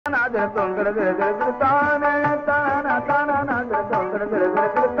నేను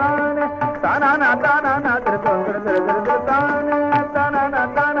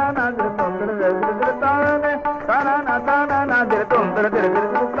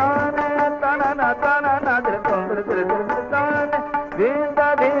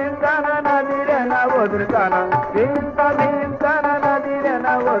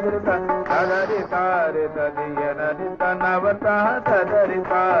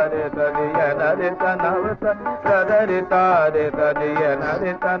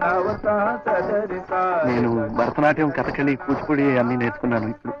భరతనాట్యం, కథకళి, కూచిపూడి అన్ని నేర్చుకున్నాను.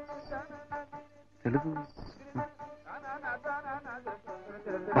 ఇప్పుడు తెలుగు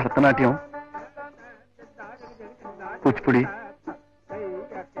భరతనాట్యం, కూచిపూడి,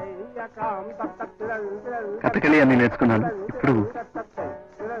 కథకళి అన్ని నేర్చుకున్నాను. ఇప్పుడు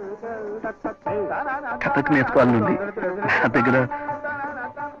కథకు నేర్చుకోవాలనుంది. నా దగ్గర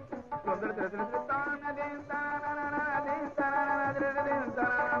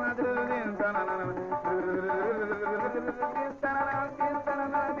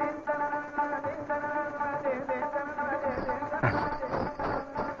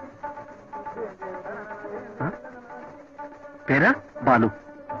పేరా బాలు.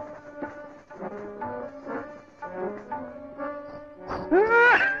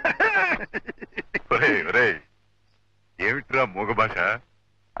 ఏమిట్రా మూగ భాష?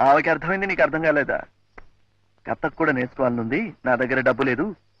 ఆమెకి అర్థమైంది, నీకు అర్థం కాలేదా? కథకు కూడా నేర్చుకోవాలనుంది. నా దగ్గర డబ్బు లేదు.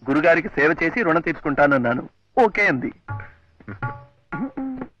 గురుగారికి సేవ చేసి రుణం తీర్చుకుంటానన్నాను. ఓకే అంది.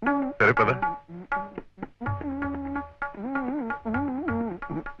 సరే పద.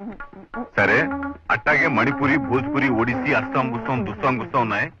 సరే, అట్టాగే మణిపురి, భోజ్పురి, ఒడిస్సీ, అస్సాం, గుస్సాం, దుస్సాం, గుస్సాం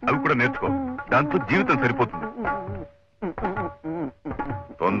ఉన్నాయి. అవి కూడా నేర్చుకో. దాంతో జీవితం సరిపోతుంది.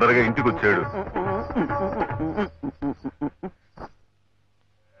 తొందరగా ఇంటికి వచ్చాడు.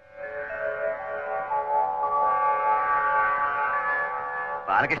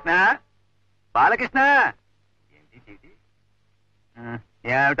 బాలకృష్ణ, బాలకృష్ణ,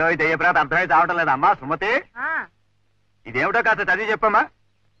 ఏమిటో జయప్రద అర్థమై చావటం లేదా? అమ్మా సుమతి, ఇదేమిటో కాస్త చదివి చెప్పమ్మా.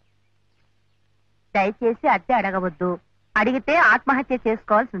 దయచేసి అద్దె అడగవద్దు. అడిగితే ఆత్మహత్య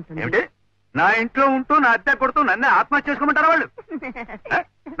చేసుకోవాల్సి ఉంటుంది. ఏమిటి? నా ఇంట్లో ఉంటూ నా అద్దె కొడుతూ నన్ను ఆత్మహత్య చేసుకోమంటారా వాళ్ళు?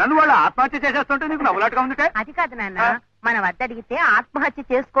 నన్ను వాళ్ళు ఆత్మహత్య చేసేస్తుంటే నీకు నవ్వులాటగా ఉంది. అది కాదు నాన్న, మన వద్ద అడిగితే ఆత్మహత్య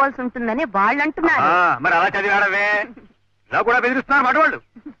చేసుకోవాల్సి ఉంటుందని వాళ్ళు అంటున్నారు. మరి అలా చదివాడవే? ఇలా కూడా బెదిరిస్తున్నారు మాట వాళ్ళు.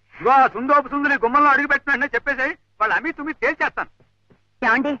 ఇగో సుందోపు సుందరి గుమ్మంలో అడుగు పెట్టినా చెప్పేసి వాళ్ళు అమ్మి తుమ్మి తేల్చేస్తాను.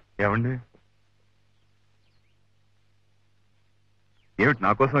 ఏమండి? ఏమండి? ఏమిటి నా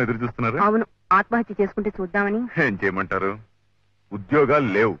కోసం ఎదురు చూస్తున్నారు? అవును, ఆత్మహత్య చేసుకుంటే చూద్దామని. ఏం చేయమంటారు? ఉద్యోగాలు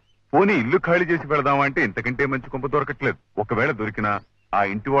లేవు. పోనీ ఇల్లు ఖాళీ చేసి పెడదామా అంటే ఇంతకంటే మంచి కొంప దొరకట్లేదు. ఒకవేళ దొరికినా ఆ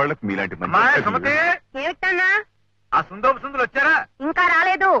ఇంటి వాళ్ళకి మీలాంటి సుమతి, ఏమిటన్నా? ఆ సుందోపు సుందరు వచ్చారా? ఇంకా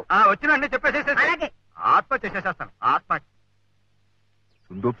రాలేదు. వచ్చిన చెప్పేసి అలాగే ఆత్మహత్య చేసేస్తాను. ఆత్మహత్య.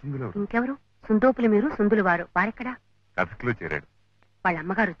 సుందోపు సుందులు ఇంకెవరు? సుందోపులు మీరు, సుందులు వారు. వారెక్కడా? కథకులో చేరాడు. వాళ్ళ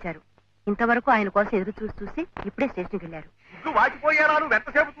అమ్మగారు వచ్చారు. ఇంతవరకు ఆయన కోసం ఎదురు చూసి చూసి ఇప్పుడే స్టేషన్కి వెళ్ళారు. వాచిపోయారా? నువ్వు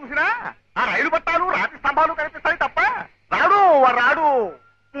ఎంతసేపు చూసినా ఆ రైలు పట్టాలు, రాతి స్తంభాలు కనిపిస్తాయి తప్ప రాడు రాడు.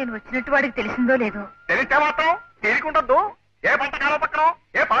 నేను వచ్చినట్టు వాడికి తెలిసిందో లేదో. తెలిస్తే మాత్రం తీరికుండద్దు. ఏ పంటకాల పక్కన,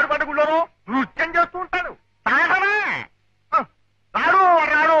 ఏ పాడు పంట గుళ్ళోనో నృత్యం చేస్తూ ఉంటాడు. సాహసమే. రాడు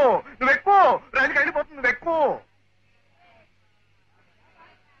రాడు. నువ్వు ఎక్కువ రైలుకి వెళ్ళిపోతుంది. నువ్వు ఎక్కువ.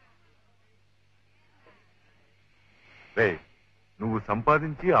 రే, నువ్వు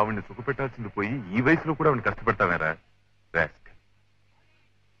సంపాదించి ఆవిడ్ని సుఖపెట్టాల్సింది పోయి ఈ వయసులో కూడా ఆవిడ కష్టపెడతావేరా? రాస్క్.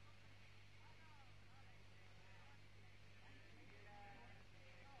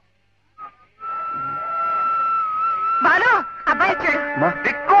 బాలు, అబ్బాయి వచ్చాడు.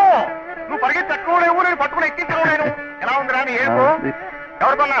 దిక్కు. నువ్వు పరిగెత్తి ఎక్కలేవు, నేను పట్టుకుని ఎక్కించలేను. ఎలా ఉంది రాని? ఏమో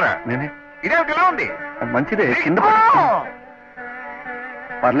ఎవరు కొన్నారా? ఇదేమిటి ఇలా ఉంది? మంచిదే, కింద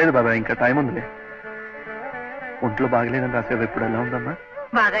పర్లేదు బాబాయ్, ఇంకా టైం ఉందిలే. ఒంట్లో బాగలేదని రాసేవి. ఎప్పుడు ఎలా ఉందమ్మా?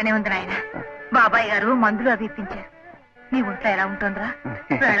 బాగానే ఉంది నాయన. బాబాయ్ గారు మందులు అవి ఇప్పించారు. నీ ఒంట్లో ఎలా ఉంటుందిరా?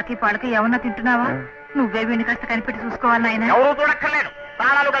 వేళకి పాలకి ఏమన్నా తింటున్నావా? నువ్వే వీడిని కాస్త కనిపెట్టి చూసుకోవాలి నాయన. ఎవరు చూడక్కర్లేదు,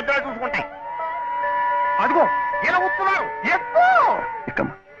 తాళాలు గద్దలు చూసుకుంటాయి. అదిగో ఇలా వస్తున్నారు.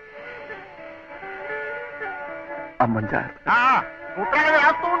 ఎక్కమ్మా. అమ్మని ఉత్తరాలు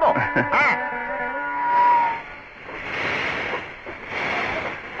రాస్తూ ఉండు.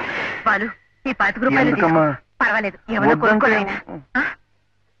 బాలు, ఈ 5 రూపాయలు తీసుకో. పర్వాలేదు, ఏమన్నా కొనుక్కోలేనా?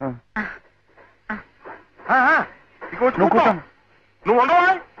 నువ్వు ఉండవా?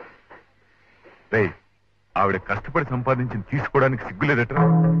 రే, ఆవిడ కష్టపడి సంపాదించి తీసుకోవడానికి సిగ్గులేదట.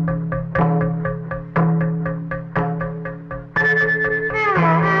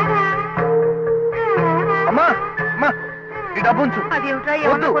 అమ్మా అమ్మా, ఈ డబ్బు ఉంచు. అదేమిట్రా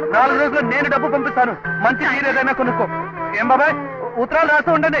వద్దు, 4 రోజుల్లో నేను డబ్బు పంపిస్తాను. మంచి చీర ఏదైనా కొనుక్కో. ఏం బాబాయ్, ఉత్తరాలు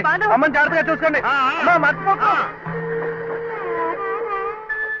రాస్తూ ఉండండి. అమ్మని జాగ్రత్తగా చూసుకోండి. అమ్మా, మర్చిపోకు.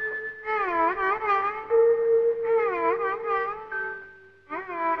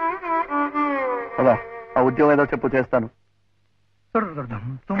 ఆ ఉద్యోగం ఏదో చెప్పు, చేస్తాను.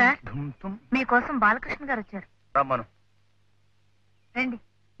 సార్, మీకోసం బాలకృష్ణ గారు వచ్చారు. రమ్మను. రండి.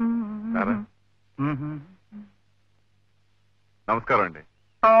 నమస్కారం అండి.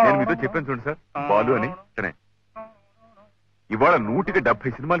 నేను మీతో చెప్పాను చూడండి సార్, బాలు అని తనే. ఇవాళ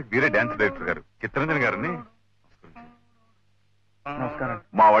 170 సినిమాలకు వీరే డాన్స్ డైరెక్టర్ గారు చిత్తరంజన్ గారిని. నమస్కారం.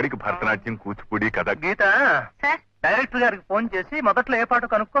 మా వాడికి భరతనాట్యం, కూచిపూడి, కథ. గీత, సార్, డైరెక్టర్ గారికి ఫోన్ చేసి మొదట్లో ఏ పాట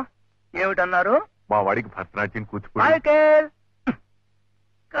కనుక్కో. ఏమిటన్నారు? మా వాడికి భరతనాట్యం, కూచిపూడి. మైకేల్,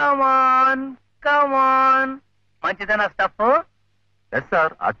 కమాన్ కమాన్. మంచిదేనా స్టఫ్? ఎస్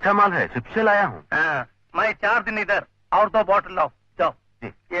సార్, అచ్చా mall high, ship say లాయా who. My 4 दिन इधर और 2 बॉटल लाओ. जाओ.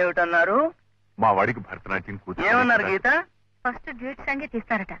 ఏమిటన్నారు? మా వాడికి భరతనాట్యం, కూచిపూడి. ఏమన్నారు గీత? ఫస్ట్ డ్యూట్ సంగీత్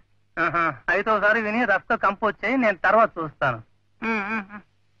ఇస్తారట. అయితే ఒకసారి విని రఫ్ గా కంపోజ్ చేయి, నేను తర్వాత చూస్తాను.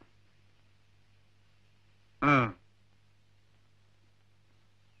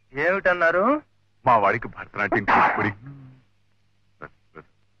 ఏమిటన్నారు? మా వాడికి భరతనాట్యం, కూచిపూడి.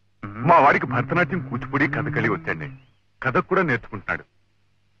 మా వాడికి భరతనాట్యం, కూచిపూడి, కథకళి వచ్చండి. కథకు కూడా నేర్చుకుంటున్నాడు.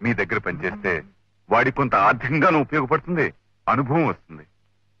 మీ దగ్గర పనిచేస్తే వాడి కొంత ఆర్థికంగానూ ఉపయోగపడుతుంది, అనుభవం వస్తుంది.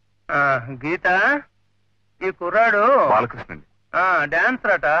 గీత, ఈ కుర్రాడు బాలకృష్ణ అండి.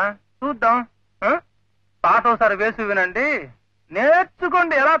 డాన్సర్ అట. చూద్దాం. పాట ఒకసారి వేసి వినండి,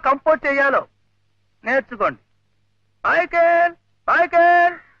 నేర్చుకోండి. ఎలా కంపోజ్ చెయ్యాలో నేర్చుకోండి. Michael,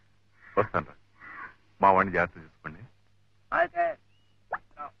 Michael. వస్తాను. మా వాడిని జాగ్రత్త చూసుకోండి. మైకేల్.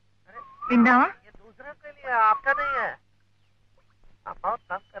 విందామా? दूसरों के लिए आपका नहीं है, आप बहुत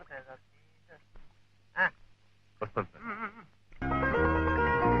कम कर देगा. వస్తాను సార్.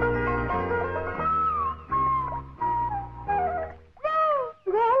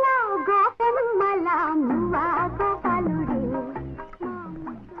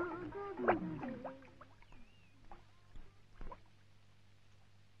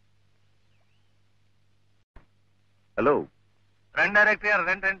 హలో, రండి డైరెక్టర్ గారు,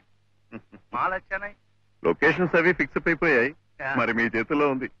 రండి రండి. మాల్ వచ్చానాయి. లొకేషన్స్ అవి ఫిక్స్ అయిపోయాయి. మరి మీ చేతిలో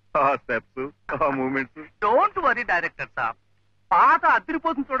ఉంది. ఆ స్టెప్స్, ఆ మూమెంట్స్. డోంట్ వరీ డైరెక్టర్ సాబ్, పాట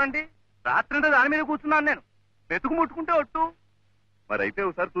అదిరిపోతుంది చూడండి. రాత్రి దాని మీద కూర్చున్నాను నేను. వెతుకు ముట్టుకుంటే ఒట్టు. మరి అయితే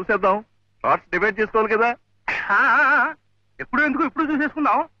ఒకసారి చూసేద్దాం. షార్ట్స్ డిబేట్ చేసుకోవాలి కదా. ఎప్పుడు ఎందుకు ఇప్పుడు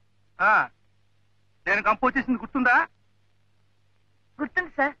చూసేసుకుందాం. నేను కంపోజ్ చేసింది గుర్తుందా?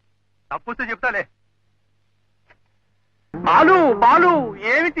 గుర్తుంది సార్. తప్పొస్తే చెప్తాలే. బాలు, బాలు,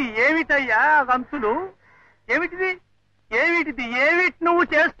 ఏమిటి ఏమిటయ్యా గంతులు? ఏమిటిది ఏమిటిది ఏమిటి నువ్వు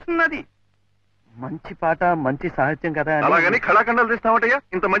చేస్తున్నది? మంచి పాట, మంచి సాహిత్యం కదా. అలాగని కళాఖండాలు తీస్తామటయ్యా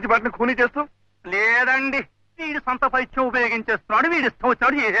ఇంత మంచి పాటని ఖూనీ చేస్తూ? లేదండి, వీడు సొంత పైత్యం ఉపయోగించేస్తున్నాడు. వీడు ఇష్టం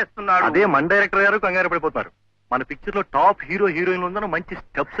వచ్చాడు చేసేస్తున్నాడు. అదే మన డైరెక్టర్ గారు కంగారు పడిపోతారు. మన పిక్చర్ లో టాప్ హీరో హీరోయిన్ ఉందన్న మంచి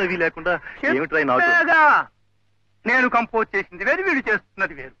స్టెప్స్ అవి లేకుండా చెప్పేగా, నేను కంపోజ్ చేసింది వేరు, వీడు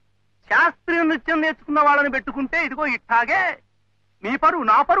చేస్తున్నది వేరు. శాస్త్రీయ నృత్యం నేర్చుకున్న వాళ్ళని పెట్టుకుంటే ఇదిగో ఇట్టాగే మీ పరువు,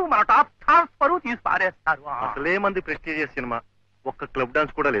 నా పరువు, మన టాప్ స్టార్స్ పరువు తీసి పారేస్తారు. అసలే మంది ప్రెస్టీజియస్ సినిమా, ఒక్క క్లబ్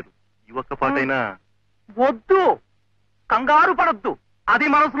డాన్స్ కూడా లేదు. ఈ ఒక్క పాట అయినా వద్దు, కంగారు పడద్దు. అది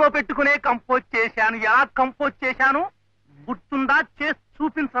మనసులో పెట్టుకునే కంపోజ్ చేశాను. ఎలా కంపోజ్ చేశాను గుర్తుందా? చేసి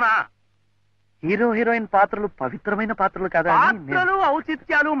చూపించనా? హీరో హీరోయిన్ పాత్రలు పవిత్రమైన పాత్రలు కదా. పాత్రలు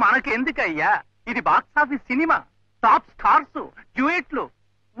ఔచిత్యాలు మనకెందుకయ్యా? ఇది box office cinema. Top stars, డ్యూయెట్లు,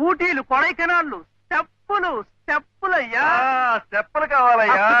 ఊటీలు, కొడైకెనాళ్ళు, స్టెప్పులు స్టెప్పులయ్యా. స్టెప్పులు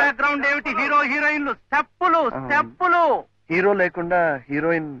కావాలయ్యా. బ్యాక్గ్రౌండ్ ఏమిటి? హీరో హీరోయిన్లు, స్టెప్పులు స్టెప్పులు. హీరో లేకుండా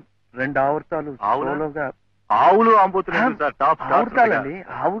హీరోయిన్ 2 ఆవర్తాలు సోలోగా. ఆవులు ఆంబోతున్నాయి సార్. టాప్ ఆవర్తాలండి.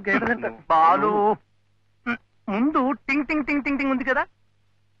 ఆవు గేదె. బాలు, ముందు టింగ్ టింగ్ టింగ్ టింగ్ టింగ్ ఉంది కదా.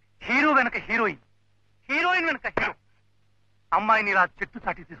 హీరో వెనక హీరోయిన్, హీరోయిన్ వెనక హీరో. అమ్మాయిని ఇలా చెట్టు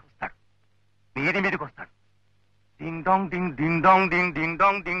చాటి తీసుకొస్తాడు, మీదికి వస్తాడు. డింగ్ డాంగ్ డింగ్ డింగ్ డాంగ్ డింగ్ డింగ్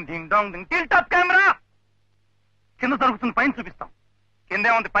డాంగ్ డింగ్ డింగ్ డాంగ్ డింగ్. Till top camera. కింద జరుగుతుంది, పైన చూపిస్తాం. కిందే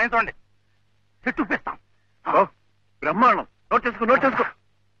ఉంది, పైన చూడండి. చెట్టు చూపిస్తాం. బ్రహ్మాండం. నోట్ చేసుకో, నోట్ చేసుకో.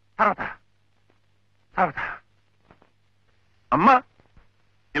 తర్వాత అమ్మా,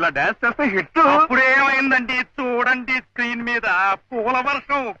 ఇలా డాన్స్ చేస్తే హిట్. అప్పుడు ఏమైందండి చూడండి, స్క్రీన్ మీద పూల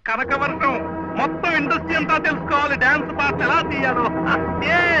వర్షం, కనక వర్షం. మొత్తం ఇండస్ట్రీ అంతా తెలుసుకోవాలి డాన్స్ పాట ఎలా తీయాలో.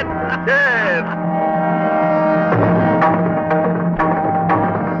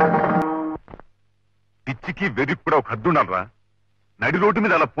 పిచ్చికి వెర్రికి కూడా ఒక హద్దు ఉండాలరా. నడి రోడ్డు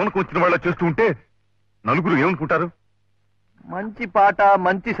మీద అలా పూనకు వచ్చిన వాళ్ళ చేస్తూ ఉంటే నలుగురు ఏమనుకుంటారు? మంచి పాట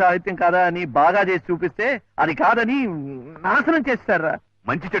మంచి సాహిత్యం కాదా అని బాగా చేసి చూపిస్తే అది కాదని నాశనం చేస్తారా?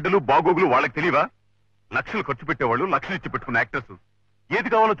 మంచి చెడ్డలు బాగోగులు వాళ్ళకి తెలియవా? లక్షలు ఖర్చు పెట్టేవాళ్ళు లక్షలు ఇచ్చి పెట్టుకున్న యాక్టర్స్ ఏది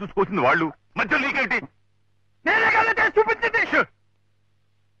కావాలో చూసుకోవాల్సింది వాళ్ళు. మధ్య నీకేంటి? చూపించండి.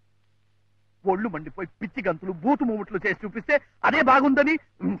 ఒళ్ళు మండిపోయి పిచ్చి గంతులు బూతు మూమెంట్లు చేసి చూపిస్తే అదే బాగుందని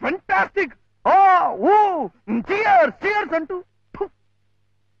ఫెంటాస్టిక్ చీయర్స్ అంటూ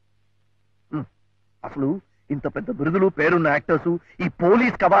అసలు ఇంత పెద్ద బిరుదులు పేరున్న యాక్టర్స్ ఈ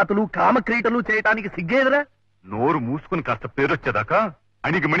పోలీస్ కవాతులు కామక్రీటలు చేయటానికి సిగ్గేదిరా? నోరు మూసుకుని కాస్త పేరొచ్చేదాకా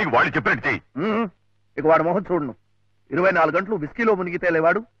అణిగి మణిగి వాళ్ళు చెప్పినట్టు చెయ్యి. ఇక వాడు మొహం చూడను. 24 గంటలు విస్కీలో మునిగితే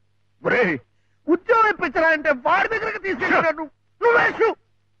లేవాడు. ఒరే ఉద్యోగం ఇప్పించరా అంటే వాడి దగ్గరకు తీసుకెళ్ళాను. నువ్వేసు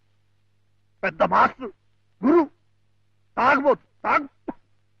పెద్ద మాస్టర్ గురు తాగబోతు తాగు.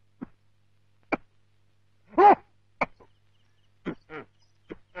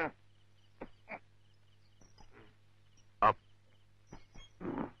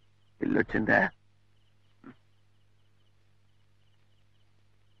 ఇల్లొచ్చిందా?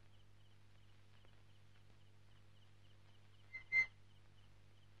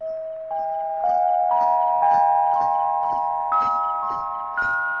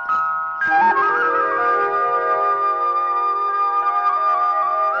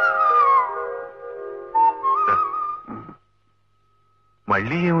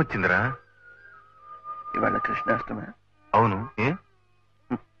 మళ్ళీ ఏమొచ్చిందిరా? ఇవాళ కృష్ణాష్టమి. అవును, ఏ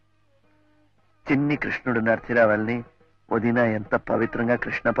చిన్ని కృష్ణుడు నడిచిరావాలని వదిన ఎంత పవిత్రంగా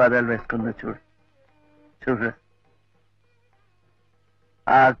కృష్ణ పాదాలు వేసుకుందో చూడు. చూడు,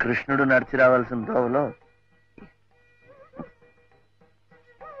 ఆ కృష్ణుడు నడిచి రావాల్సిన దోవలో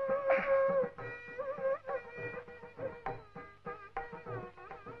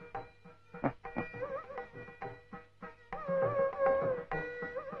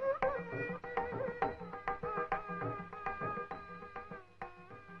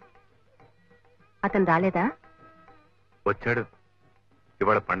అతను రాలేదా? వచ్చాడు.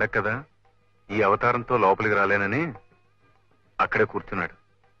 ఇవాళ పండగ కదా, ఈ అవతారంతో లోపలికి రాలేనని అక్కడే కూర్చున్నాడు.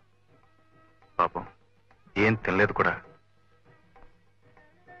 పాపం ఏం తినలేదు కూడా.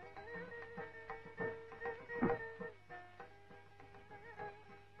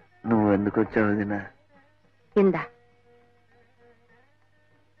 నువ్వు ఎందుకు వచ్చావు వదినా? ఇందా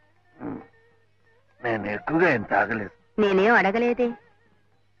నేను ఎక్కువగా ఏం తాగలేదు. నేనేం అడగలేదే.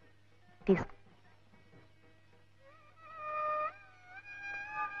 తీసుకో.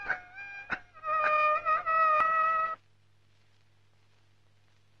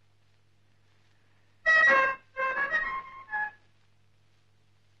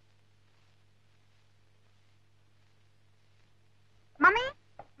 Mummy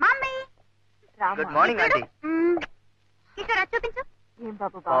mummy good morning aunty. Kishore చూపించు. ఏం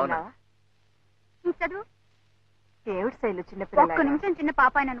బాబు బాగున్నావా? ఈ చదువు. ఏమిటి శైలు చిన్న ఒక్క పిల్లలు? నిమిషం చిన్న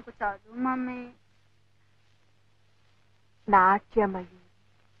పాప అయిన అనుకో చదువు మమ్మీ. నాట్యమయి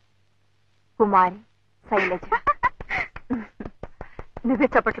కుమారి శైలజ. నువ్వే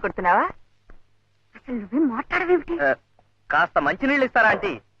చప్పట్లు కొడుతున్నావా? అసలు నువ్వే మాట్లాడవేమిటి? కాస్త మంచినీళ్ళు ఇస్తారా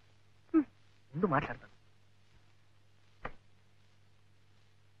ఆంటీ? ముందు మాట్లాడతాను.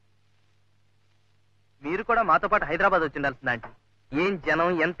 మీరు కూడా మాతో పాటు హైదరాబాద్ వచ్చి ఉండాల్సిందా ఆంటీ? ఏం జనం,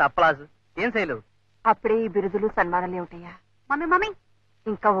 ఎంత అప్లాజ్, ఏం శైలు? అప్పుడే ఈ బిరుదులు సన్మానాలు ఏమిటయ్యా? మమ్మీ మమ్మీ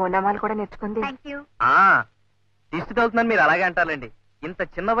ఇంకా ఓనమాలు కూడా నేర్చుకుంది. Thank you. దిష్టి తగులుతుందని మీరు అలాగే అంటారండి. ఇంత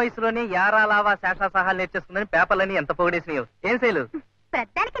చిన్న వయసులోనే యారా లావా శేషా సహాలు నేర్చేస్తుందని పేపర్లని ఎంత పొగిడేసినాయో. ఏం శైలు?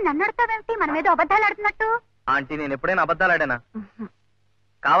 పెద్దానికి నన్ను అడుగుతావేమిటి? మనం ఏదో అబద్ధాలు ఆడుతున్నట్టు. ఆంటీ నేను ఎప్పుడైనా అబద్ధాలు ఆడానా?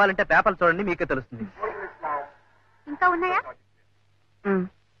 కావాలంటే పేపర్లు చూడండి, మీకే తెలుస్తుంది. ఇంకా ఉన్నాయా?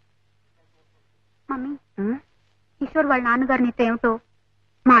 మమ్మీ కిషోర్ వాళ్ళ నాన్నగారు నీతో ఏమిటో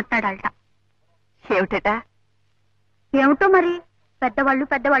మాట్లాడాలట. ఏమిటట? ఏమిటో మరి.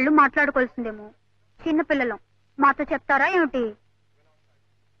 పెద్దవాళ్ళు మాట్లాడుకోవాల్సిందేమో. చిన్నపిల్లలం మాతో చెప్తారా ఏమిటి?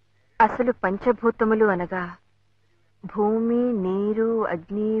 అసలు పంచభూతములు అనగా భూమి, నీరు,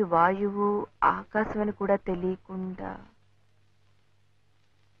 అగ్ని, వాయువు, ఆకాశం అని కూడా తెలియకుండా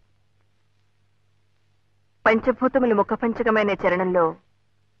పంచభూతములు ముఖపంచకమైన చరణంలో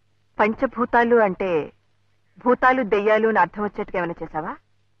పంచభూతాలు అంటే భూతాలు, దెయ్యాలు అని అర్థం వచ్చేట్టుగా ఏమైనా చేసావా?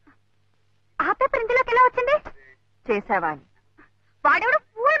 ఆ పేపర్ ఇందులోకి ఎలా వచ్చింది? చేసావా అని. వాడెవడు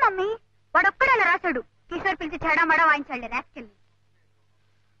ఫూల్ మమ్మీ. వాడొక్కడే అలా రాశాడు. కిషోర్ పిలిచి చెడామడా వాయించాడు రాస్కెళ్ళి.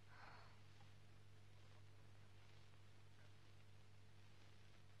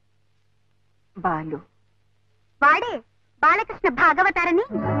 బాలు వాడే బాలకృష్ణ భాగవతారని.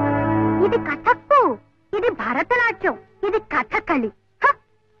 ఇది కథక్కు, ఇది భరతనాట్యం, ఇది కథకళి.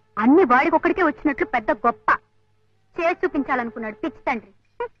 అన్ని వాడికొక్కడికే వచ్చినట్లు పెద్ద గొప్ప చేసి చూపించాలనుకున్నాడు పిచ్చి తండ్రి.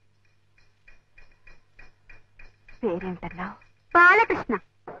 పేరేంటన్నావు? బాలకృష్ణ.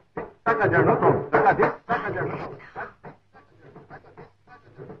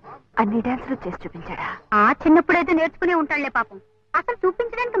 అన్ని డాన్సులు చేసి చూపించాడా? ఆ చిన్నప్పుడైతే నేర్చుకునే ఉంటాడులే పాపం. అసలు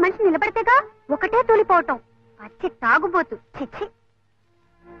చూపించడానికి మనిషి నిలబడితేగా ఒకటే తూలిపోవటం. పచ్చి తాగుబోతు. చిచ్చి.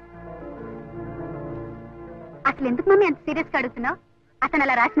 అసలు ఎందుకు మమ్మీ అంత సీరియస్ గా అడుగుతున్నావు? అతను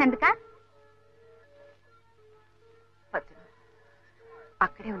అలా రాసినందుక?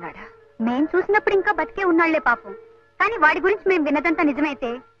 అక్కడే ఉన్నాడా? మేం చూసినప్పుడు ఇంకా బతికే ఉన్నాళ్లే పాపం. కానీ వాడి గురించి మేము విన్నదంతా నిజమైతే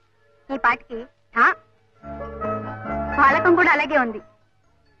ఈ పాటికి బాలకం కూడా అలాగే ఉంది.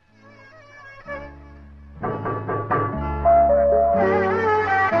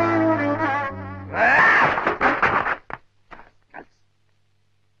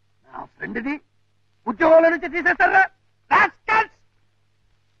 నా ఫ్రెండ్ని ఉద్యోగాల నుంచి తీసేస్తారా?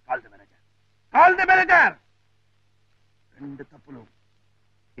 Call the manager. 2 తప్పులు.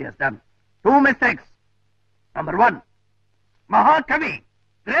 He has done 2 mistakes. Number 1, మహాకవి,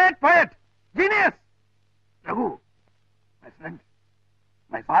 great poet, genius Raghu, my friend,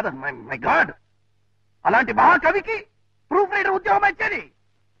 my father, my God. అలాంటి మహాకవికి ప్రూఫ్ రీడర్ ఉద్యోగం ఇచ్చేది.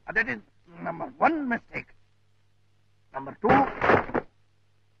 That is number 1 mistake. Number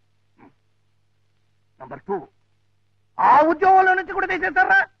 2, ఆ ఉద్యోగంలో నుంచి కూడా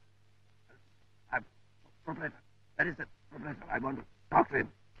తీసేస్తారా? Proprietor, that is proprietor. I want to talk to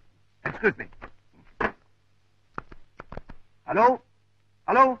him. Excuse me. Hello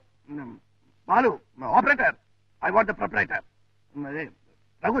Balu, operator. I want the proprietor.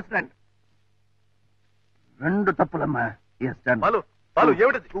 Raghu stand. 2 తప్పులమ్మా. Balu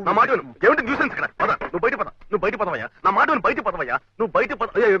ఏమిటి? నా మాట ఏమిటి? న్యూసెన్స్ ఇక్కడ. నువ్వు బయట పదవయ్యా. నా మాట బయట పదవయ్యా. నువ్వు బయట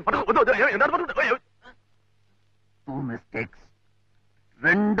 2 మిస్టేక్స్.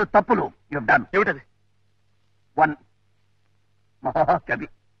 2 తప్పులు. You have done. ఏమిటది? 1, మహాకవి,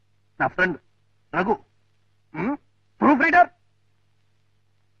 నా ఫ్రెండ్ రఘు, ప్రూఫ్ రీడర్.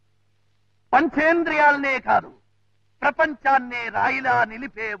 పంచేంద్రియాలనే కాదు, ప్రపంచాన్నే రాయిలా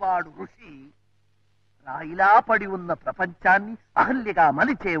నిలిపేవాడు ఋషి. రాయిలా పడి ఉన్న ప్రపంచాన్ని అహల్యగా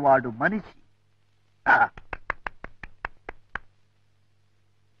మలిచేవాడు మనిషి.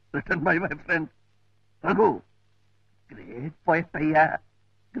 Written by my friend Raghu. Great poet అయ్యా,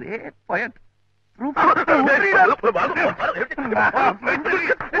 గ్రేట్ పోయట్.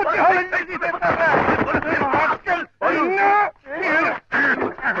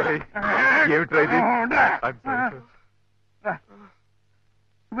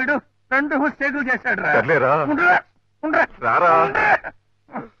 వీడు 2 మిస్టేకులు చేశాడు రా.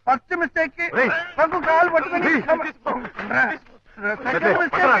 ఫస్ట్ మిస్టేక్ కి రఘు కాలు పట్టుకుని, సెకండ్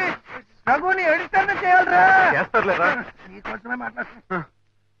మిస్టేక్ కి రఘుని ఎడిటర్ చేయాలరా. నీకోసమే మాట్లాడుతున్నా.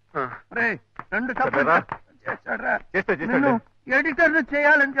 2 తప్పులు చేశాడురా. నిన్ను ఎడిటర్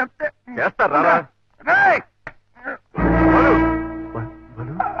చేయాలని చెప్తే చేస్తారా?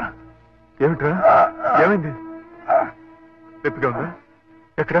 ఏమిట్రా? ఏమైంది? నొప్పిగా ఉందా?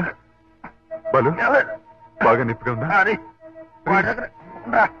 ఎక్కడ బాలు? బాగా నొప్పిగా ఉందా?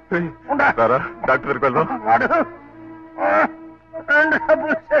 డాక్టర్ దగ్గరికి వెళ్దాం. 2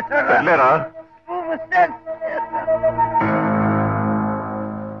 తప్పులు చేశాడురా.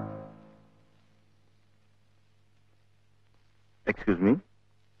 ఎక్స్క్యూజ్ మీ,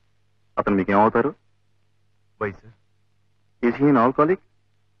 అతను మీకేమవుతారు? Why sir? Is he an alcoholic?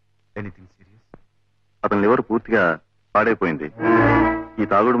 Anything serious? అతని లివర్ పూర్తిగా పాడైపోయింది. ఈ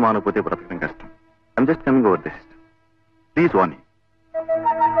తాగుడు మానకపోతే బ్రతకడం కష్టం. I'm just coming over this. Please warn him.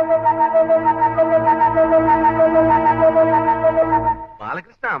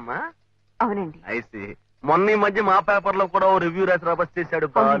 Balakrishna అమ్మా? అవునండి. ఐసి. మొన్న ఈ మధ్య మా పేపర్ లో కూడా ఓ రివ్యూ రాసి రబస్ చేశాడు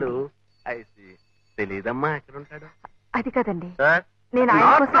బాలు. ఐసి. తెలీదమ్మా ఎక్కడ ఉంటాడు? అది కదండి, సార్, నేను ఆయన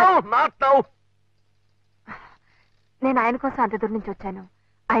కోసం అంత దూరం నుంచి వచ్చాను.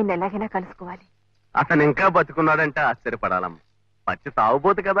 ఆయన ఎలాగైనా కలుసుకోవాలి. అతను ఇంకా బతుకున్నాడంటే ఆశ్చర్యపడాలమ్మా. పచ్చి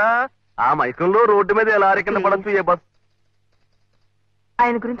తాగుబోతు కదా, ఆ మైకంలో రోడ్డు మీద ఎలా కింద పడచ్చు ఏ బస్.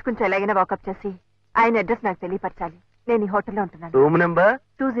 ఆయన గురించి కొంచెం ఎలాగైనా వాకప్ చేసి ఆయన అడ్రస్ నాకు తెలియపరచాలి. నేను ఈ హోటల్లో ఉంటున్నాను. Room number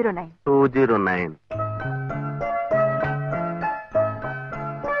 209. 209.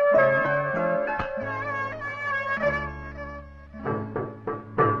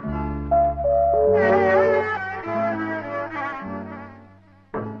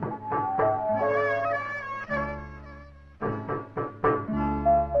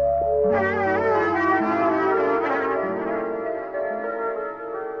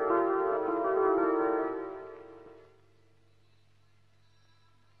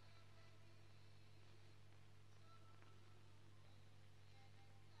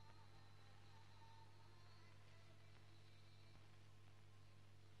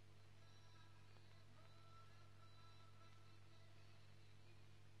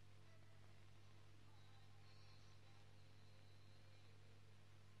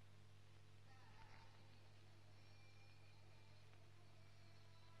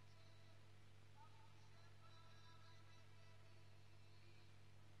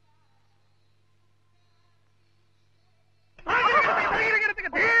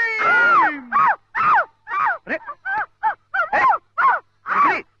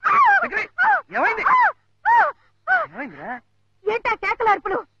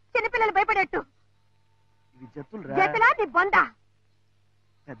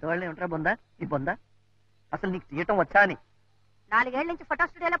 పెద్దవాళ్ళని ఏమంటారా బొందా ఈ బొందా అసలు నీకు తీయటం వచ్చా అని 4 ఏళ్ల నుంచి ఫోటో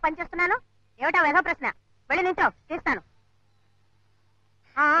స్టూడియోలో పనిచేస్తున్నాను. ఏమిటా వేధ ప్రశ్న? వెళ్ళి నించో, తీస్తాను.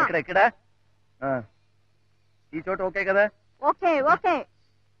 ఇక్కడ ఈ చోట ఓకే కదా? Okay okay.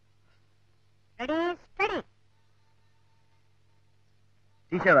 Ready steady.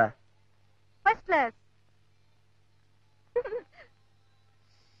 తీసావా? First class.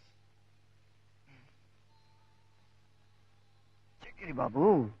 చక్రి బాబు,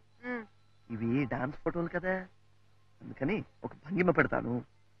 ఇవి డాన్స్ ఫోటోలు కదా, అందుకని ఒక భంగిమ పెడతాను.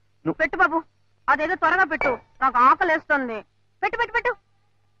 నువ్వు పెట్టు బాబు, అదేదో త్వరగా పెట్టు, నాకు ఆకలేస్తుంది. పెట్టు పెట్టు పెట్టు.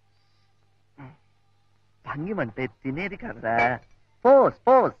 భంగిమ అంటే తినేది కాదురా, పోస్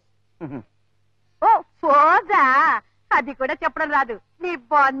పోస్. ఓ పోజా, అది కూడా చెప్పడం రాదు నీ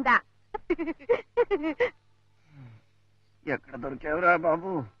బొందా. ఎక్కడ దొరికావురా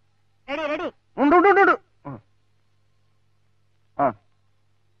బాబు? Ready ready. ఉండు ఉండు, ఉండు.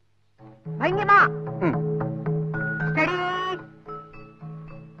 భంగిమా స్టడీ.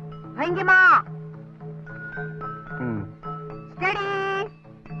 భంగిమా స్టడీ.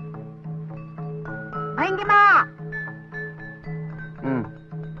 భంగిమా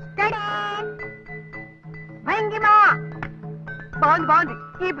స్టడీ. భంగిమా. బాగుంది బాగుంది,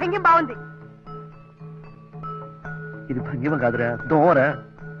 ఈ భంగిమ బాగుంది. ఇది భంగిమ కాదురా, దోమరా.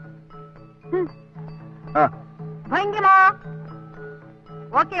 భంగిమా.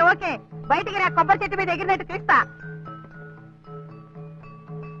 ఓకే ఓకే, బయటికి రా, కొబ్బరి చెట్టు మీద ఎగిరినట్టు తీస్తా.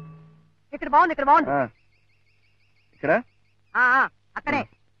 ఇక్కడ బాగుంది, ఇక్కడ బాగుంది. ఇక్కడ అక్కడే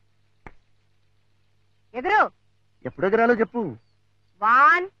ఎదురు. ఎప్పుడు ఎగరాలో చెప్పు.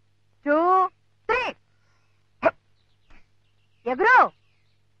 1 2 3. ఎగురు.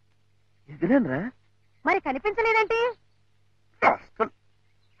 ఎగిరానురా. మరి కనిపించలేదేంటి?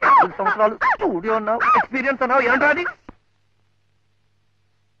 4 సంవత్సరాలు స్టూడియో అన్నావు, ఎక్స్పీరియన్స్ అన్నావు, ఏంట్రా అది?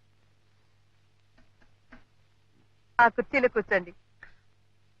 ఆ కుర్చీలో కూర్చోండి.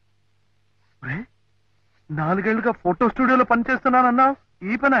 4 ఏళ్లుగా ఫోటో స్టూడియోలో పనిచేస్తున్నానన్నావు,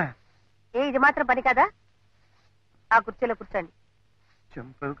 ఈ పనే? ఇది మాత్రం పని కదా. ఆ కుర్చీలో కూర్చోండి.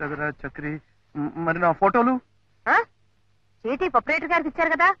 చంపావు కదరా చక్రి. మరి నా ఫోటోలు? చీటీ ప్రొపరేటర్ గారికి ఇచ్చారు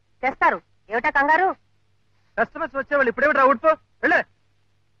కదా, తెస్తారు. ఏమిటా కంగారు? కస్టమర్స్ వచ్చేవాళ్ళు ఇప్పుడేమిట్రా ఊడ్పో వెళ్ళే.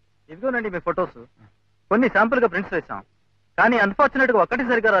 ఇదిగోనండి మీ ఫొటోస్. కొన్ని శాంపుల్ గా ప్రింట్స్ వేసాం, కానీ అన్ఫార్చునేట్ గా ఒక్కటి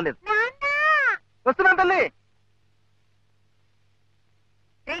సరిగా రాలేదు. వస్తున్నాను తల్లి.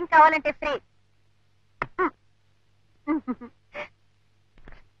 డ్రింక్ కావాలంటే ఫ్రీ.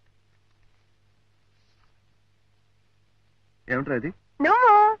 ఏమిట్రా ఇది?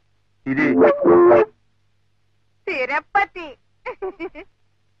 నువ్వు ఇది తిరుపతి.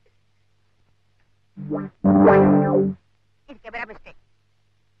 ఇది కెమెరా మిస్టేక్.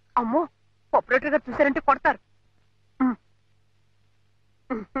 అమ్మో, ఆపరేటర్ గారు చూసారంటే కొడతారు.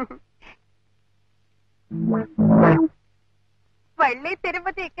 మళ్ళీ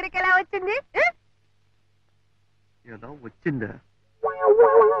తిరుపతి ఇక్కడికి ఎలా వచ్చింది? ఎలా వచ్చిందా?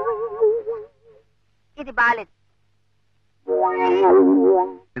 ఇది బాలేదు.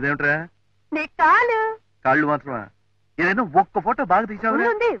 ఇదేమిట్రా? నీ కాలు. కాళ్ళు మాత్రమా? ఏదైనా ఒక్క ఫోటో బాగా తీసావురా?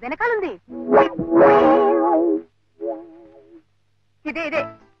 ఉంది, వెనకాలుంది. ఇదే ఇదే.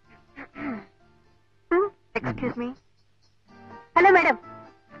 Excuse me. హలో మేడం,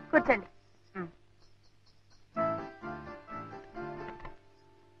 కూర్చోండి.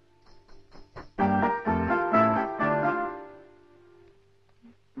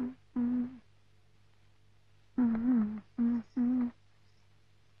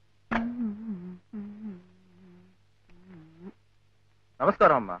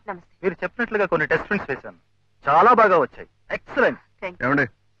 నమస్కారం అమ్మా. నమస్తే. మీరు చెప్పినట్లుగా కొన్ని టెస్ట్ ప్రింట్స్ వేశాను, చాలా బాగా వచ్చాయి. ఎక్సలెంట్. ఏమండి,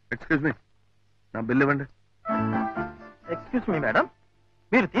 ఎక్స్క్యూజ్ మీ, నా బిల్ ఇవ్వండి. ఎక్స్క్యూజ్ మీ మేడం,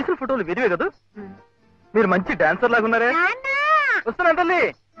 మీరు తీసిన ఫోటోలు విరివే కదా? మీరు మంచి డాన్సర్ లాగా ఉన్నారే. వస్తున్నాను తల్లి.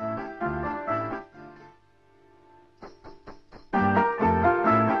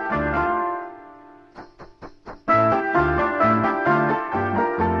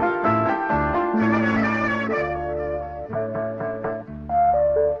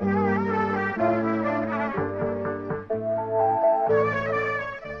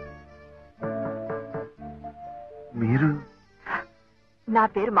 మీరు? నా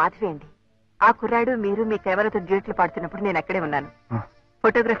పేరు మాధవి అండి. ఆ కుర్రాడు మీరు మీ కెమెరాతో డ్యూట్లు పాడుతున్నప్పుడు నేను అక్కడే ఉన్నాను.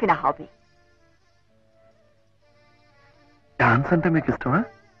 ఫోటోగ్రఫీ నా హాబీ. డాన్స్ అంటే మీకు ఇష్టమా?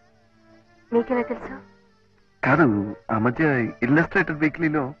 మీకెలా తెలుసు? కాదు, ఆ మధ్య illustrated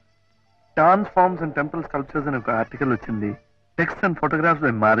వీక్లీలో dance forms and temple sculptures అని ఒక ఆర్టికల్ వచ్చింది. Text and photographs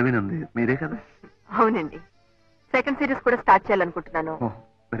by Madhavi ఉంది. మీరే కదా? అవునండి. సెకండ్ సిరీస్ కూడా స్టార్ట్ చేయాలనుకుంటున్నాను.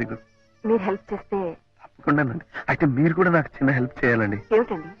 Very good. మీరు హెల్ప్ చేస్తే ఉండండి. అయితే మీరు కూడా నాకు చిన్న హెల్ప్ చేయాలండి.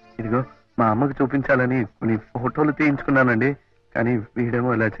 ఏమిటండి? ఇదిగో మా అమ్మకి చూపించాలని కొన్ని ఫోటోలు తీయించుకున్నానండి. కానీ వీడేమో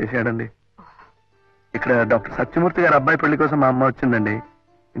ఇలా చేశాడండి. ఇక్కడ డాక్టర్ సత్యమూర్తి గారి అబ్బాయి పెళ్లి కోసం మా అమ్మ వచ్చిందండి.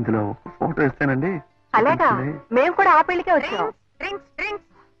 ఇందులో ఒక ఫోటో ఇస్తానండి. అలాగా, మేము కూడా ఆ పెళ్లికే వచ్చాం.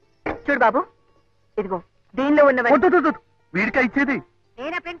 చూడు బాబు, ఇదిగో దీనిలో ఉన్నవన్నీ. వీడికా ఇచ్చేది?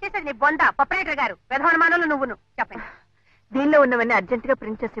 నేనే ప్రింట్ చేసేది నీ బొంద ప్రొపరేటర్ గారు. ప్రధానమానంలో నువ్వును చెప్పండి. దీనిలో ఉన్నవన్నీ అర్జెంట్ గా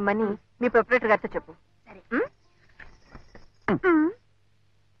ప్రింట్ చేసి ఇమ్మని మీ ప్రొపరేటర్ గారితో చెప్పు.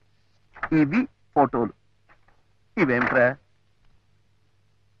 ఇవి ఫోటోలు. ఇవేంట్రా?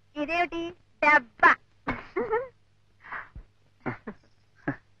 ఇదేమిటి డబ్బా?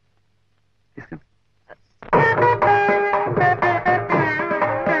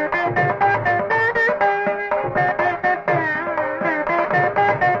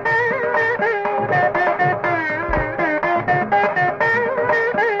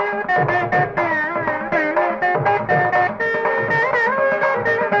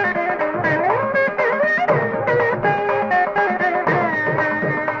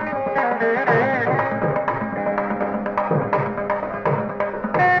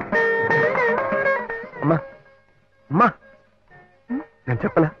 నేను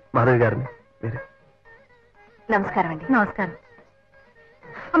చెప్పలా మాధవి గారిని. నమస్కారం అండి. నమస్కారం.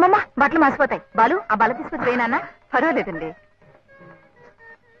 అమ్మమ్మ, బట్టలు మాసిపోతాయి. బాలు, ఆ బల తీసుకొచ్చి పోయినా. పర్వాలేదండి.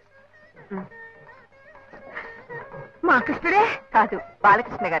 మా కృష్ణుడే కాదు,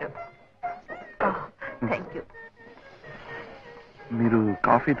 బాలకృష్ణ గారు. Thank you. మీరు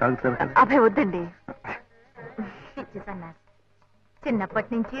కాఫీ తాగుతారు కదా? అబ్బాయి వద్దండి. చిన్నప్పటి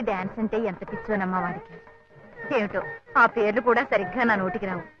నుంచి డాన్స్ అంటే ఎంత పిచ్చోనమ్మా వాడికి. ఏమిటో ఆ పేర్లు కూడా సరిగ్గా నా నోటికి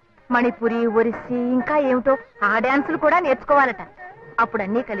రావు. మణిపురి, ఒరిస్సీ, ఇంకా ఏమిటో ఆ డాన్సులు కూడా నేర్చుకోవాలట. అప్పుడు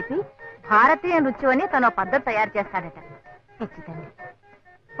అన్నీ కలిపి భారతీయ నృత్యం అని తన పద్ధతి తయారు చేస్తాడట. పిచ్చితండి.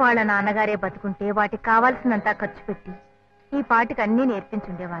 వాళ్ళ నాన్నగారే బతుకుంటే వాటికి కావాల్సినంతా ఖర్చు పెట్టి ఈ పాటికి అన్నీ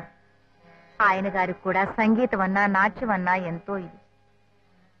నేర్పించుండేవారు. ఆయన గారికి కూడా సంగీతం అన్నా నాట్యం అన్నా ఎంతో ఇది.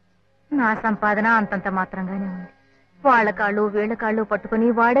 నా సంపాదన అంతంత మాత్రంగానే ఉంది. వాళ్ళ కాళ్ళు వీళ్ళ కాళ్ళు పట్టుకుని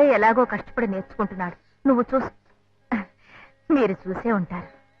వాడే ఎలాగో కష్టపడి నేర్చుకుంటున్నాడు. నువ్వు మీరు చూసే ఉంటారు.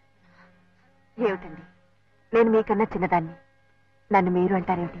 ఏమిటండి, నేను మీకన్నా చిన్నదాన్ని, నన్ను మీరు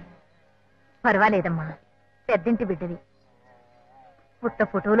అంటారేమిటి? పర్వాలేదమ్మా, పెద్దింటి బిడ్డవి. పుట్ట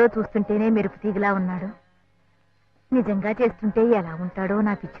ఫోటోలో చూస్తుంటేనే మెరుపు తీగలా ఉన్నాడు. నిజంగా చేస్తుంటే ఎలా ఉంటాడో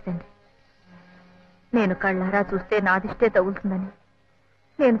నా పిచ్చితండి. నేను కళ్ళారా చూస్తే నాదిష్టే తగులుతుందని,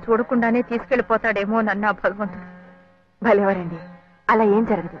 నేను చూడకుండానే తీసుకెళ్లిపోతాడేమో నన్ను ఆ భగవంతుడు. భలేవారండి, అలా ఏం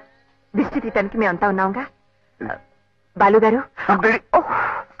జరగదు. దిష్టి తీయటానికి మేమంతా ఉన్నాంగా. బాలుగారు,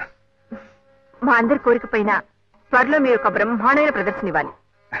 మా అందరి కోరిక పైన త్వరలో మీరు ఒక బ్రహ్మాండమైన ప్రదర్శన ఇవ్వాలి.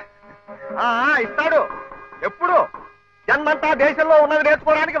 ఇస్తాడు. ఎప్పుడు జన్మంతా దేశంలో ఉన్నది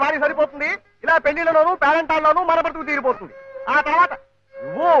నేర్చుకోవడానికి వారికి సరిపోతుంది. ఇలా పెళ్లిళ్లలోనూ పేరెంటాల్లోనూ మన బ్రతుకు తీరిపోతుంది. ఆ తర్వాత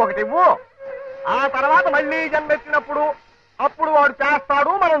ఒకటి ఆ తర్వాత మళ్ళీ జన్మెత్తినప్పుడు అప్పుడు వాడు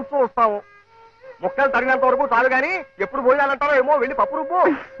చేస్తాడు, మనం చూస్తాము. ముక్కలు తరిగినంత వరకు చాలు గాని ఎప్పుడు పోయాలంటారో ఏమో. వెళ్ళి పప్పు రుబ్బు.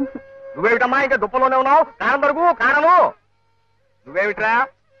 నువ్వేమిటమ్మా ఇంకా దుప్పలోనే ఉన్నావు? కారం దొరుకు కారము. నువ్వేమిట్రా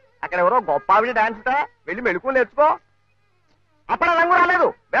అక్కడ ఎవరో గొప్ప ఆవిడ డాన్స్ వెళ్ళి మెళుకు నేర్చుకో. అప్పుడే రంగు రాలేదు.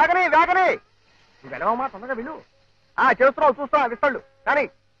 వేగని నువ్వు వెళ్ళవమ్మా, తొందరగా వెళ్ళు. చేస్తున్నావు చూస్తా విస్తాళ్ళు. కానీ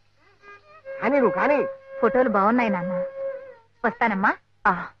నువ్వు కానీ. ఫోటోలు బాగున్నాయి నాన్న, వస్తానమ్మా.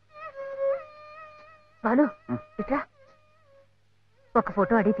 బాలు, ఇట్రా. ఒక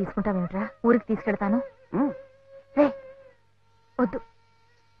ఫోటో అడిగి తీసుకుంటావేమిట్రా? ఊరికి తీసుకెళ్తాను. వద్దు,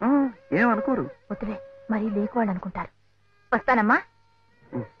 ఏమనుకోరు. వద్దులే, మరీ లేకువాళ్ళు అనుకుంటారు. వస్తానమ్మా.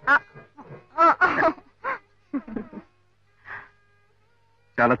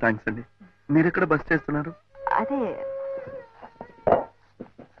 చాలా థ్యాంక్స్ అండి. మీరు ఎక్కడ బస్ చేస్తున్నారు? అదే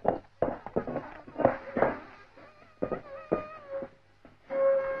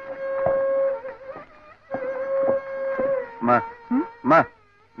మా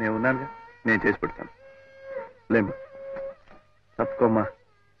నేను ఉన్నానుగా, నేను చేసి పెడతాను. లేమ్మా, తప్పుకోమ్మా.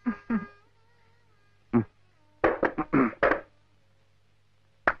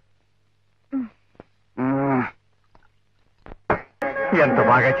 ఎంత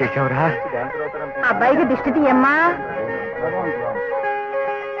బాగా చేసావురా. అబ్బాయికి దిష్టి తీయమ్మా.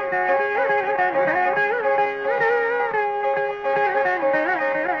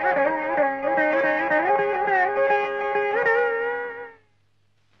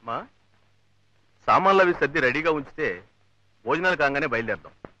 సామాన్లు అవి సర్ది రెడీగా ఉంచితే భోజనాలు కాగానే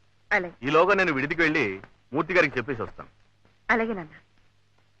బయలుదేరదాం. ఈలోగా నేను విడిదికి వెళ్ళి మూర్తి గారికి చెప్పేసి వస్తాను. అలాగే నాన్న.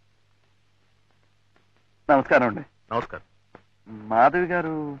 నమస్కారం అండి. నమస్కారం. మాధవి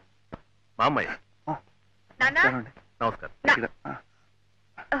గారు మా అమ్మాయి. నమస్కారం.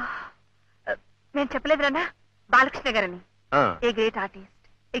 నేను చెప్పలేదు రన్నా, బాలకృష్ణ గారని. A great artist,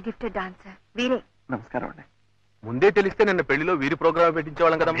 A gifted dancer, వీరే. నమస్కారం అండి. ముందే తెలిస్తే నిన్న పెళ్లిలో వీరి ప్రోగ్రామ్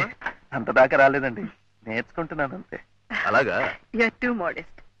పెట్టించేవాళ్ళం కదమ్మా. అంత దాకా రాలేదండి, నేర్చుకుంటున్నాను అంతే. అలాగా? You are two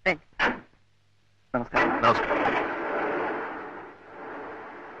modest. రండి. నమస్కారం. నమస్కారం.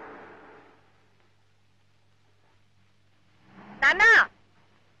 నాన్న,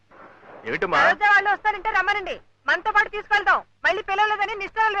 ఏమిటమ్మా? వాళ్ళు వస్తారంటే రమ్మనండి, మనతో పాటు తీసుకెళ్తాం. మళ్ళీ పిల్లలేదని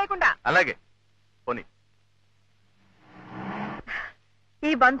నిష్ఠాలు లేకుండా. అలాగే పోనీ.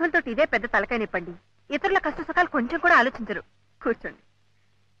 ఈ బంధువులతో ఇదే పెద్ద తలకాయ నిప్పండి. ఇతరుల కష్ట సుఖాలు కొంచెం కూడా ఆలోచించరు. కూర్చోండి.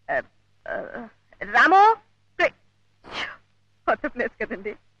 రాము, కొత్త ప్లేస్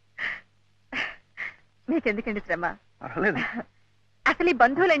కదండి, మీకెందుకండి శ్రమ? పర్వాలేదు. అసలు ఈ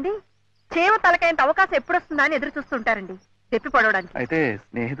బంధువులండి చేవ తలకాయంత అవకాశం ఎప్పుడు వస్తుందా అని ఎదురు చూస్తుంటారండి, తెప్పి పడవడానికి. అయితే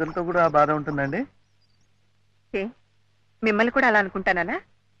స్నేహితులతో కూడా బాధ ఉంటుందండి? ఏ, మిమ్మల్ని కూడా అలా అనుకుంటానా?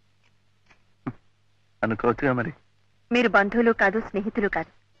 అనుకోవచ్చుగా మరి. మీరు బంధువులు కాదు, స్నేహితులు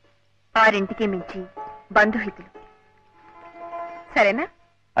కాదు, ఆరింటికి మించి బంధుహితులు. సరేనా?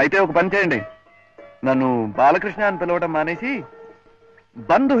 అయితే ఒక పని చేయండి, నన్ను బాలకృష్ణ అని పిలవడం మానేసి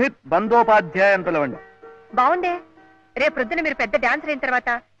బంధుహిత్ బంధోపాధ్యాయ అని పిలవండి. బాగుందే. రేపు ప్రొద్దున మీరు పెద్ద డాన్సర్ అయిన తర్వాత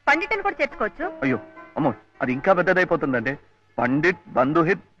పండిట్ని కూడా చేర్చుకోవచ్చు. అయ్యో అమ్మో, అది ఇంకా పెద్దదైపోతుందండి. పండిట్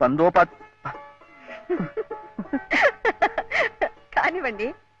బంధుహిత్ బంధోపాధ్. కానివ్వండి.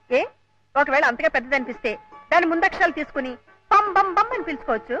 ఏ, ఒకవేళ అంతగా పెద్దదనిపిస్తే దాని ముందక్షరాలు తీసుకుని బం బం బం అని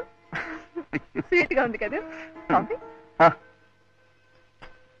పిలుచుకోవచ్చు. స్వీట్ గా ఉంది కదా. కాఫీ?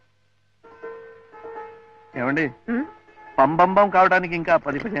 ఏమండి, పంబంబం కావడానికి ఇంకా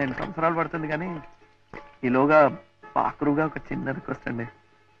 10-15 సంవత్సరాలు పడుతుంది, కానీ ఈలోగా పాకురుగా ఒక చిన్న రిక్వెస్ట్ అండి.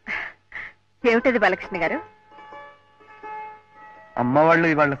 ఏమిటది బాలకృష్ణ గారు? అమ్మ వాళ్ళు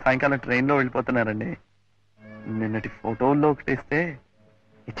ఇవాళ సాయంకాలం ట్రైన్ లో వెళ్ళిపోతున్నారండి. నిన్నటి ఫోటోల్లో ఒకటి ఇస్తే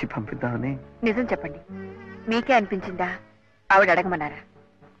ఇచ్చి పంపిద్దామని. నిజం చెప్పండి, మీకే అనిపించిందా ఆవిడ అడగమన్నారా?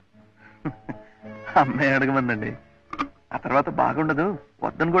 అమ్మాయి అడగమందండి. ఆ తర్వాత బాగుండదు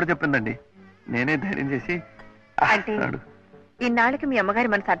వద్దని కూడా చెప్పిందండి. నేనే ధైర్యం చేసి అంటే ఇన్నాళ్ళకి మీ అమ్మగారి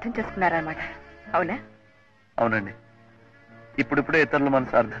మనసు అర్థం చేసుకున్నారన్నమాట, అవునా? అవునండి, ఇప్పుడిప్పుడే ఇతరుల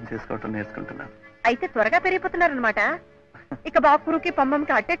మనసు అర్థం చేసుకోవటం నేర్చుకుంటున్నాను. అయితే త్వరగా పెరిగిపోతున్నారనమాట. ఇక బాకురుకి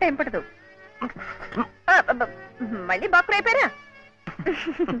పంబంకి అట్టే టైం పడదు. మళ్ళీ బాకురు అయిపోయారా?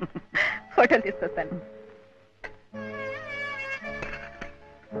 ఫోటోలు తీసుకొస్తాను.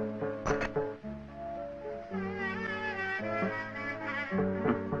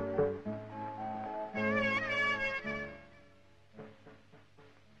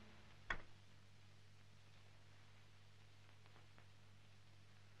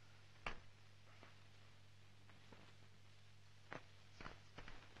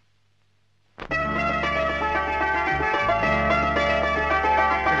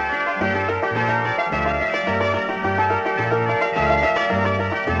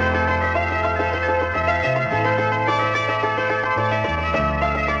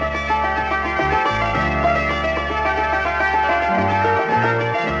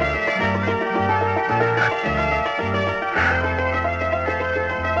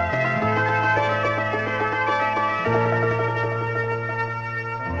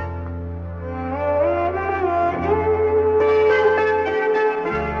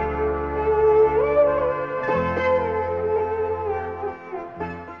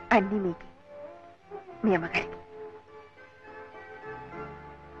 అన్నీ మీకే, మీ అమ్మగారికి.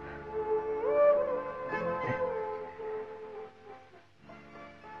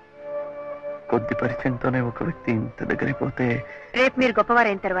 కొద్ది పరిచయంతోనే ఒక వ్యక్తి ఇంత దగ్గరైపోతే. రేపు మీరు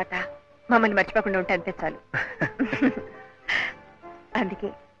గొప్పవారైన తర్వాత మమ్మల్ని మర్చిపోకుండా ఉంటే అంతే చాలు.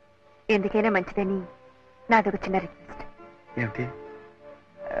 అందుకే ఎందుకైనా మంచిదని నాదొక చిన్న రిక్వెస్ట్. ఏమిటి?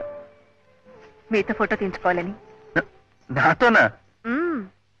 మీతో ఫోటో తీయించుకోవాలని. నాతోనా?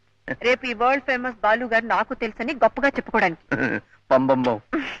 రేపు ఈ వరల్డ్ ఫేమస్ బాలు గారు నాకు తెలుసని గొప్పగా చెప్పుకోవడానికి. పంబంబం.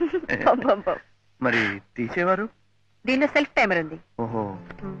 పంబంబం. మరి తీసేవారు? దీనిలో సెల్ఫ్ టైమర్ ఉంది. ఓహో,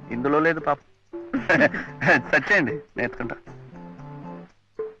 ఇందులో లేదు పాప. సచ్చేయండి, నేర్చుకుంటా.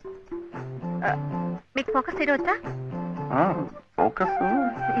 మీకు ఫోకస్ చేయవచ్చా? ఫోకస్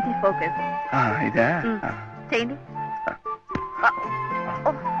ఇది ఫోకస్. ఇదా? చేయండి.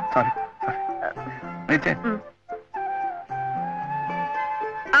 Sorry,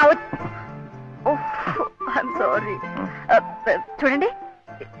 sorry. చూడండి,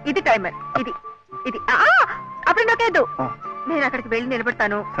 ఇది టైమర్. ఇది ఇది అప్పుడు నాకేదు. నేను అక్కడికి వెళ్ళి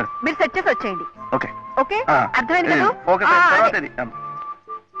నిలబడతాను, మీరు సెట్ చేసి వచ్చేయండి. ఓకే ఓకే, అర్థమైంది కదా?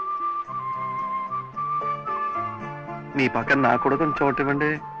 మీ పక్కన నాకు కూడా కొంచెం చోటు ఇవ్వండి.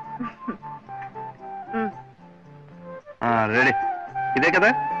 రెడీ, ఇదే కదా?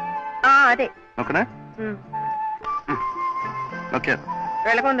 అదే. ఓకేనా? ఓకే.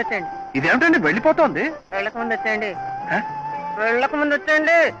 వెళ్ళక ముందు వచ్చేయండి. ఇదేమిటండి వెళ్ళిపోతోంది? వెళ్ళక ముందు వచ్చేయండి. వెళ్ళక ముందు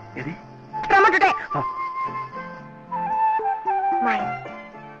వచ్చేయండి. ఇది రమ్మంటుంటే.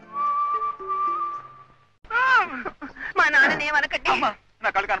 మా నాన్న ఏమనకండి.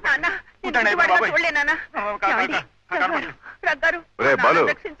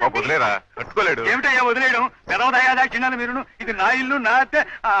 ఏమిటయ్యా వదిలేయడం? పెదవ దయాదాక్షిణ్యాలు మీరును. ఇది నా ఇల్లు, నా అత్తే.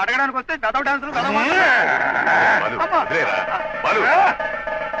 అడగడానికి వస్తే పెదవ డాన్సులు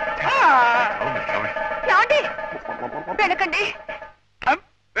వెళ్ళకండి.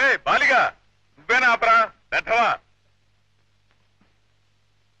 బాలిగా నువ్వేనా ఆపరా పెద్దవా?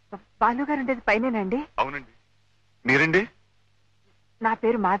 బాలు గారు ఉండేది పైనేనండి? అవునండి. మీరండి? నా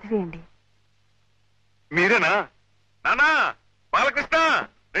పేరు మాధవి అండి. మీరేనా? నానా బాలకృష్ణ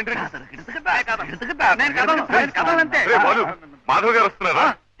మాధవ్ గారు వస్తున్నారా?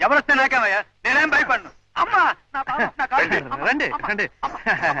 ఎవరొస్తే నాకేమయ్యా, నేనేం భయపడను. అమ్మా రండి రండి.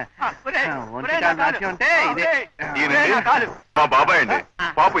 మా బాబాయ్ అండి.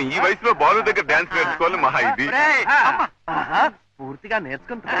 పాపం ఈ వయసులో బాలు దగ్గర డాన్స్ నేర్చుకోవాలి మహా ఇది. పూర్తిగా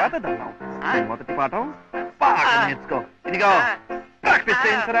నేర్చుకున్న తర్వాత దండం. మొదటి పాఠం బాగా నేర్చుకో. ఇదిగో ప్రాక్టీస్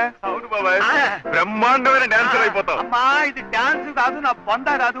చేయించరా? అవును బాబాయ్, బ్రహ్మాండమైన డాన్సర్ అయిపోతావు. అమ్మా ఇది డాన్స్ కాదు, నా బొంద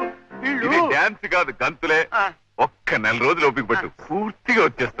కాదు. ఇది డాన్స్ కాదు, గంతులే. ఒక్క నెల రోజులు ఓపిక పట్టు, పూర్తిగా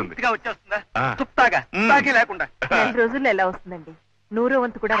వచ్చేస్తుంది. వచ్చేస్తుందా? చుప్తాగా తాకి లేకుండా. 4 రోజుల్లో ఎలా వస్తుందండి? 100వ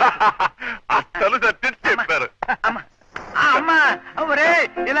వంతు కూడా. అసలు సత్యం చెప్పారు. అమ్మా ఒరే,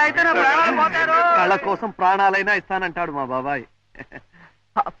 ఇలా అయితే నా ప్రాణాలు పోతారు. కళ్ళ కోసం ప్రాణాలైనా ఇస్తానంటాడు మా బాబాయ్.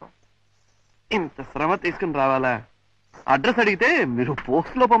 ఇంత శ్రమ తీసుకుని రావాలా? అడ్రస్ అడిగితే మీరు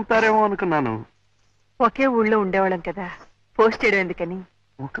పోస్ట్ లో పంపుతారేమో అనుకున్నాను. ఒకే ఊళ్ళో ఉండేవాళ్ళం కదా, పోస్ట్ చేయడం ఎందుకని.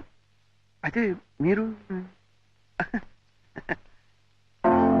 అయితే మీరు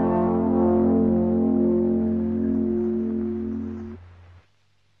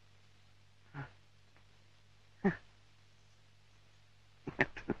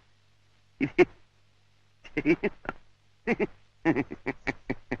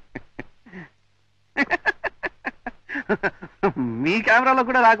మీ కెమెరాలో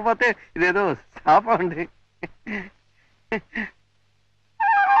కూడా రాకపోతే ఇదేదో శాపం అండి.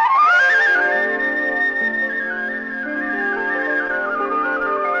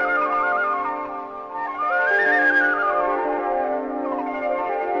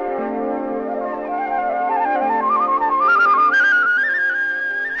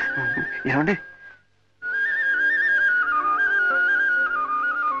 ఏమండి,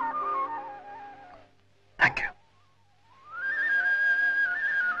 థ్యాంక్ యూ.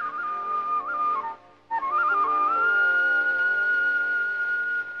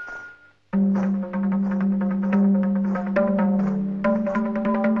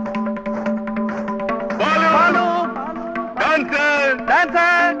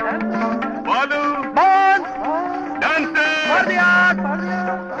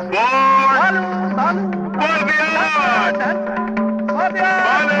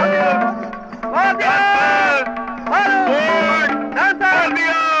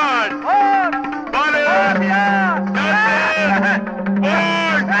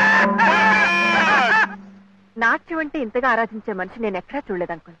 నాట్యం అంటే ఇంతగా ఆరాధించే మనిషి నేను ఎక్కడా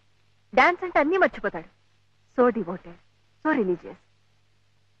చూడలేదు అనుకుని. డాన్స్ అంటే అన్నీ మర్చిపోతాడు. So devoted, so religious.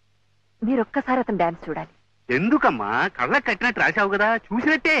 మీరొక్కసారి అతను డాన్స్ చూడాలి. ఎందుకమ్మా? కళ్ళకి కట్టినట్టు రాశావు కదా,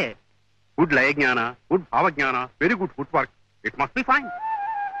 చూసినట్టే. గుడ్ లయ జ్ఞాన, good భావజ్ఞాన, very good foot work. It must be fine.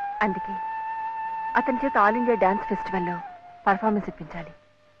 అందుకే అతని చేత ఆల్ ఇండియా డాన్స్ ఫెస్టివల్లో పర్ఫార్మెన్స్ ఇప్పించాలి.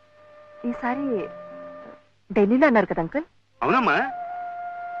 ఈసారి ఢిల్లీలో అన్నారు కదా అంకుల్? అవునమ్మా,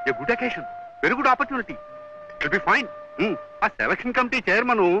 a good occasion, very good opportunity. It will be fine. ఆ selection committee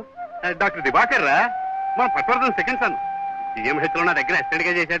chairman doctor Diwakar రా, మన పట్వర్ధన్ సెకండ్ సన్. GMH లో నా దగ్గర అసిస్టెంట్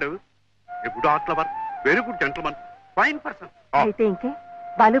గా చేశాడు. A good art lover, very good gentleman, fine person. అయితే ఇంకే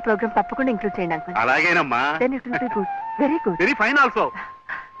బాలు ప్రోగ్రామ్ తప్పకుండా ఇంక్లూడ్ చేయండి అంకుల్. అలాగేనమ్మా. Then it will be good, very good, very fine also.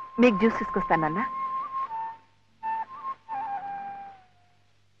 మీకు జ్యూస్ తీసుకొస్తానన్నా.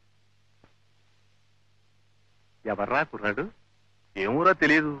 ఎవర్రా కుర్రాడు? ఏమోరా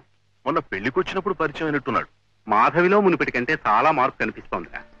తెలియదు. మొన్న పెళ్లికొచ్చినప్పుడు పరిచయం అయినట్టున్నాడు. మాధవిలో మునిపటి కంటే చాలా మార్పు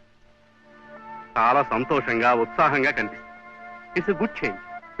కనిపిస్తోందిరా. చాలా సంతోషంగా, ఉత్సాహంగా కనిపిస్తుంది. It's a good change,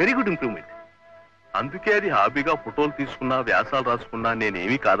 very good improvement. అందుకే అది హాబీగా ఫోటోలు తీసుకున్నా, వ్యాసాలు రాసుకున్నా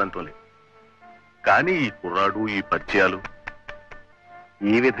నేనేమీ కాదంటోలే. కానీ ఈ కుర్రాడు, ఈ పరిచయాలు.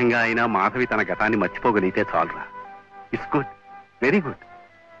 ఈ విధంగా అయినా మాధవి తన గతాన్ని మర్చిపోగలిగితే చాలురా. It's good, very good.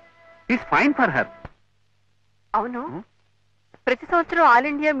 It's fine for her. అవును, ప్రతి సంవత్సరం all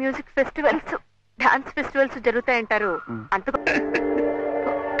India music festivals, dance festivals జరుగుతాయంటారు. అంతకు